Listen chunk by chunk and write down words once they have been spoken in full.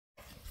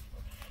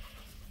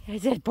I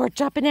said pork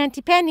chop and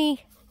Auntie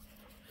Penny.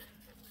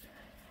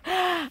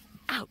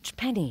 Ouch,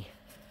 Penny.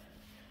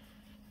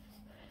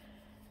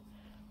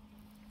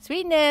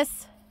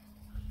 Sweetness.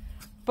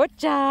 Pork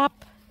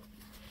chop.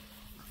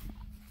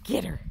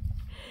 Get her.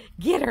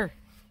 Get her.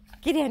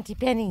 Get Auntie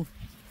Penny.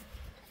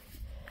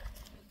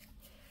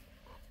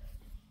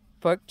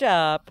 Pork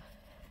chop.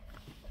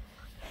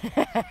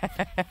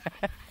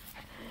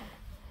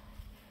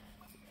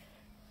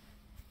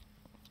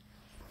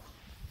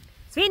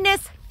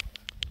 Sweetness.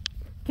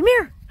 Come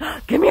here.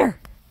 Come here.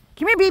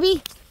 Come here,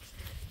 baby.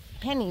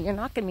 Penny, you're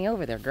knocking me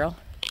over there, girl.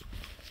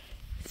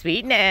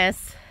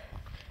 Sweetness.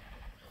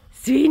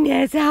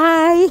 Sweetness,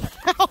 hi.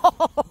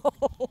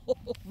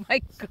 Oh,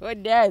 my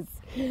goodness.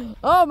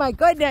 Oh, my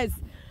goodness.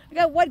 I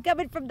got one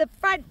coming from the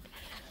front.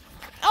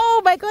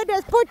 Oh, my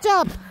goodness. Pork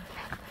chop.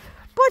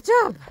 Pork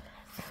chop.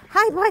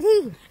 Hi,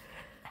 buddy.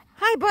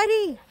 Hi,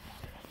 buddy.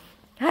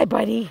 Hi,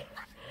 buddy.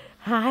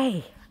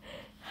 Hi.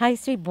 Hi,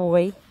 sweet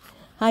boy.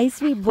 Hi,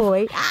 sweet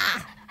boy.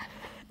 Ah.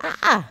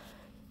 Ah.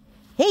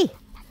 Hey.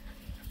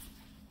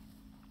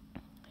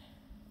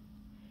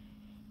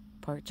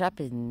 Pork chop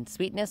and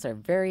Sweetness are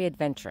very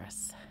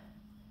adventurous.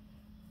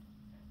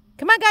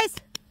 Come on, guys.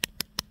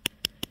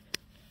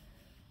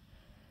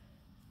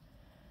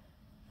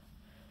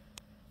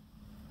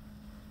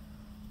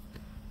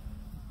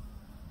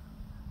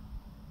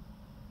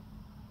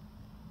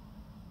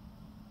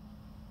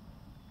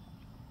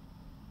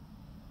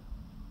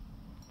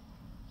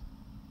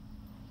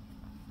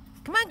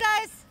 Come on,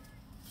 guys.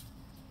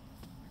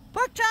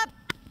 Pork chop.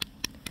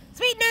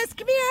 Sweetness,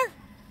 come here.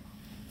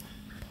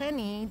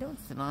 Penny, don't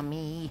sit on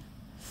me.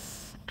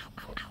 Ow,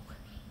 ow, ow.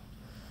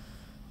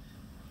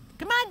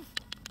 Come on.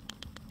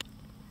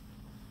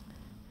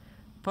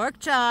 Pork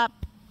chop.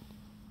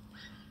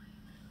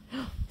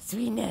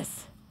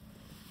 Sweetness.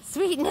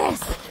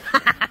 Sweetness.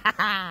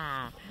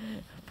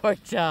 Pork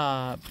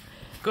chop.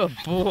 Good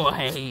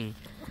boy.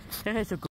 That's a good